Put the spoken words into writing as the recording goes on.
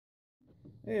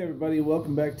Hey everybody,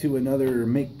 welcome back to another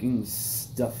making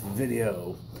stuff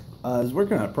video. I was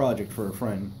working on a project for a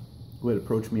friend who had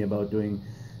approached me about doing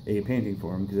a painting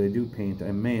for him, because I do paint.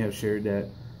 I may have shared that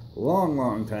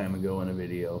long time ago in a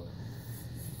video.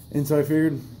 And so I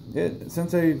figured,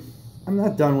 since I'm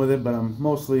not done with it, but I'm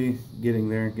mostly getting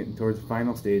there, getting towards the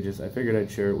final stages, I figured I'd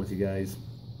share it with you guys.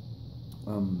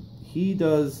 He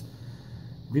does...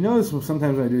 If you notice,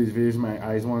 sometimes when I do these videos, my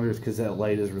eyes wander, it's because that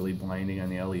light is really blinding on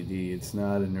the LED. It's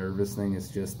not a nervous thing, it's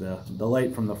just the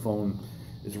light from the phone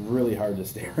is really hard to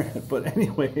stare at. But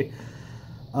anyway,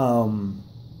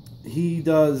 he's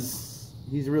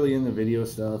really into video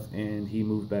stuff, and he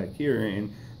moved back here,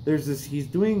 and there's this, he's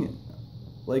doing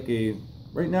like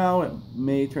right now it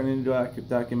may turn into a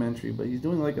documentary, but he's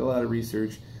doing like a lot of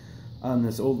research on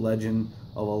this old legend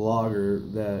of a logger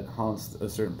that haunts a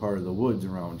certain part of the woods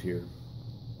around here.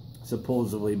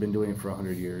 Supposedly been doing it for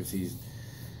 100 years. He's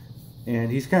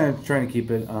kind of trying to keep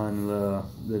it on the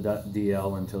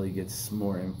DL until he gets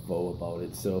more info about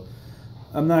it. So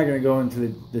I'm not going to go into the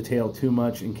detail too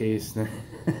much in case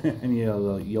any of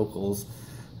the yokels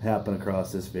happen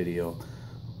across this video.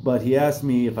 But he asked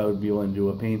me if I would be willing to do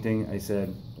a painting. I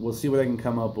said, we'll see what I can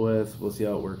come up with. We'll see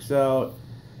how it works out.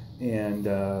 And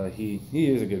he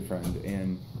is a good friend,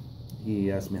 and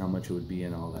he asked me how much it would be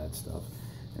and all that stuff.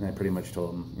 And I pretty much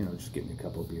told him, you know, just get me a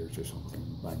couple of beers or something,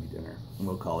 buy me dinner, and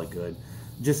we'll call it good.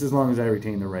 Just as long as I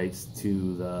retain the rights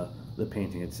to the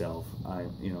painting itself. I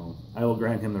will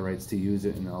grant him the rights to use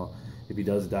it, and if he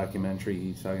does a documentary,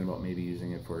 he's talking about maybe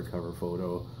using it for a cover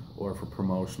photo or for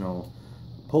promotional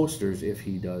posters if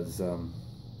he does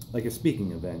like a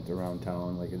speaking event around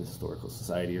town, like a historical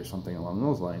society or something along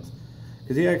those lines.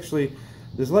 Because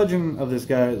this legend of this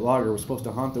guy, Logger, was supposed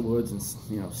to haunt the woods and,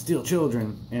 steal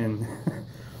children, and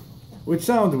which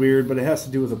sounds weird, but it has to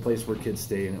do with a place where kids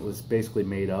stay, and it was basically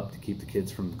made up to keep the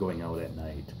kids from going out at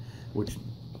night, which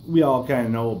we all kind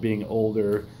of know being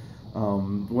older.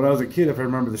 When I was a kid, if I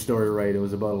remember the story right, it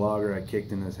was about a logger I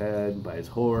kicked in his head by his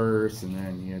horse, and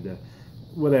then he had to,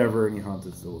 whatever, and he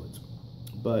haunted the woods.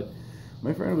 But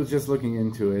my friend was just looking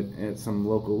into it at some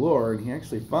local lore, and he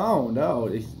actually found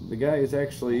out the guy is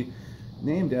actually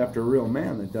named after a real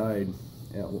man that died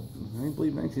at, I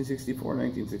believe, 1964,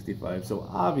 1965. So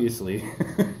obviously,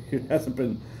 it hasn't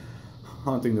been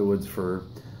haunting the woods for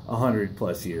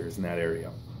 100+ years in that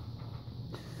area.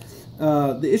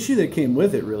 The issue that came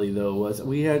with it, really, though, was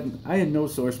I had no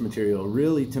source material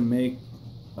really to make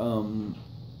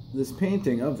this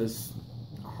painting of this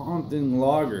haunting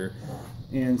logger,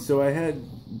 and so I had,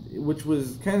 which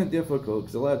was kind of difficult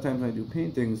because a lot of times when I do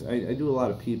paintings, I do a lot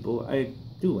of people. I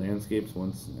do landscapes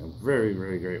once in a very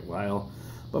great while,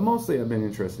 but mostly I've been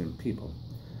interested in people.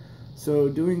 So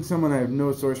doing someone I have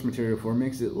no source material for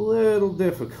makes it a little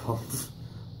difficult.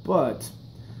 But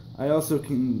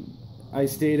I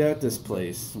stayed at this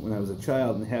place when I was a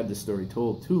child and had this story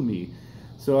told to me.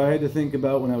 So I had to think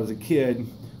about, when I was a kid,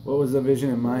 what was the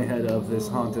vision in my head of this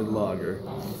haunted logger.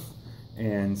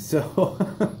 And so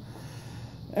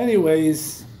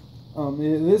anyways,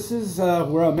 this is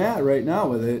where I'm at right now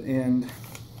with it. And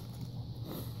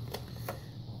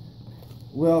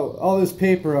well, all this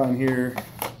paper on here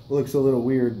looks a little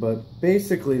weird, but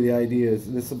basically the idea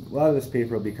is a lot of this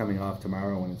paper will be coming off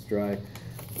tomorrow when it's dry,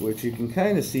 which you can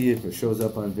kind of see if it shows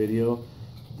up on video,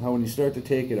 how when you start to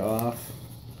take it off,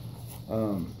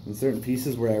 in certain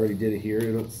pieces where I already did it here,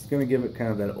 it's going to give it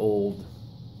kind of that old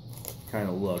kind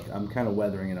of look. I'm kind of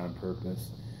weathering it on purpose.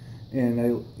 And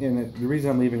the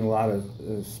reason I'm leaving a lot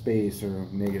of space, or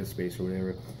negative space or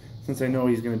whatever, since I know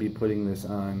he's going to be putting this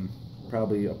on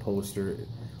probably a poster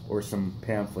or some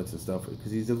pamphlets and stuff,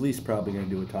 because he's at least probably going to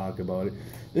do a talk about it.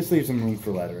 This leaves some room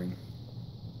for lettering.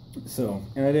 So,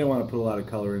 and I didn't want to put a lot of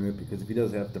color in it, because if he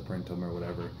does have to print them or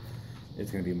whatever, it's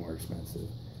going to be more expensive.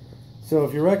 So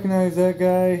if you recognize that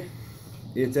guy,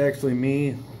 it's actually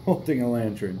me holding a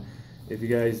lantern. If you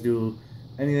guys do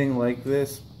anything like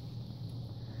this,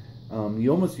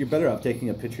 you're better off taking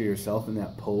a picture of yourself in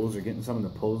that pose, or getting someone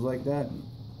to pose like that,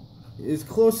 as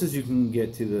close as you can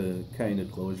get to the kind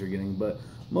of clothes you're getting, but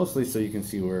mostly so you can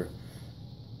see where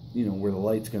the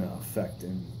light's going to affect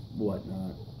and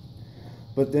whatnot.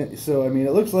 But then, so I mean,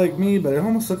 it looks like me, but it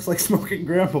almost looks like Smoking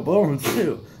Grandpa Bones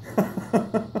too.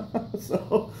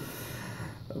 So,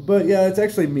 but yeah, it's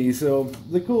actually me. So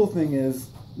the cool thing is,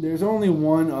 there's only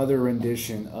one other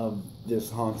rendition of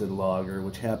this haunted logger,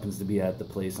 which happens to be at the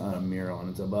place on a mural, and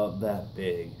it's about that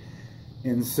big.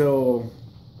 And so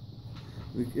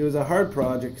it was a hard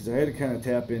project, because I had to kind of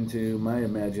tap into my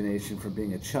imagination from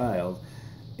being a child.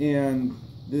 And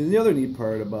the other neat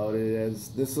part about it is,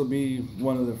 this will be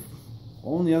one of the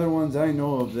only other ones I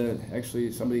know of that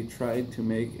actually somebody tried to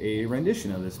make a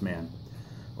rendition of this man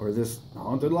or this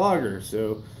haunted logger.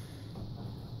 So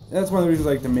that's one of the reasons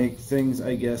I like to make things,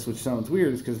 I guess, which sounds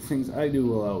weird, is because the things I do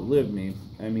will outlive me.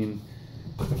 I mean,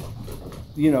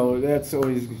 you know, that's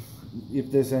always,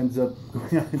 if this ends up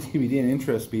going on DVD and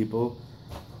interests people,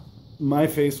 my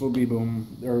face will be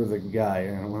boom, or the guy,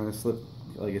 I don't want to slip,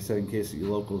 like I said, in case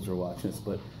you locals are watching this,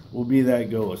 but will be that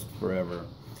ghost forever.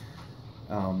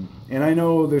 And I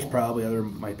know there's probably other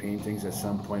my paintings at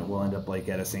some point will end up like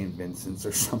at a St. Vincent's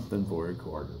or something for a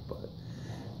quarter, but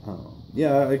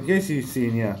yeah, in case you've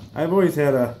seen, yeah, I've always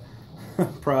had a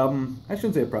problem. I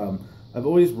shouldn't say a problem. I've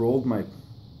always rolled my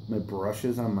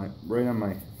brushes on right on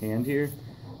my hand here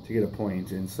to get a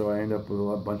point, and so I end up with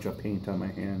a bunch of paint on my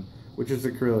hand, which is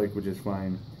acrylic, which is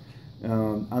fine.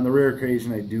 On the rare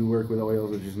occasion I do work with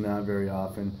oils, which is not very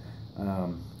often.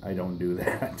 I don't do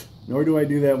that. Nor do I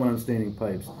do that when I'm staining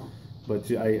pipes.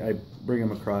 But I bring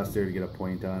them across there to get a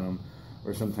point on them,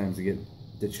 or sometimes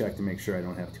to check to make sure I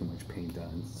don't have too much paint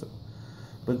on. So,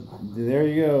 but there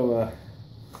you go.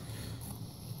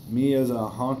 Me as a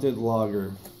haunted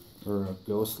logger, or a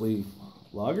ghostly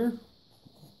logger.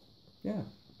 Yeah.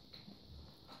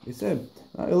 They said.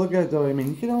 Look at it though. I mean,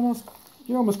 you can almost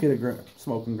get a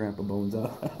smoking Grandpa Bones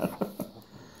out.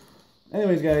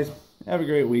 Anyways, guys. Have a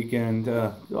great weekend.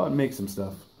 Go out and make some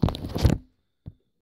stuff.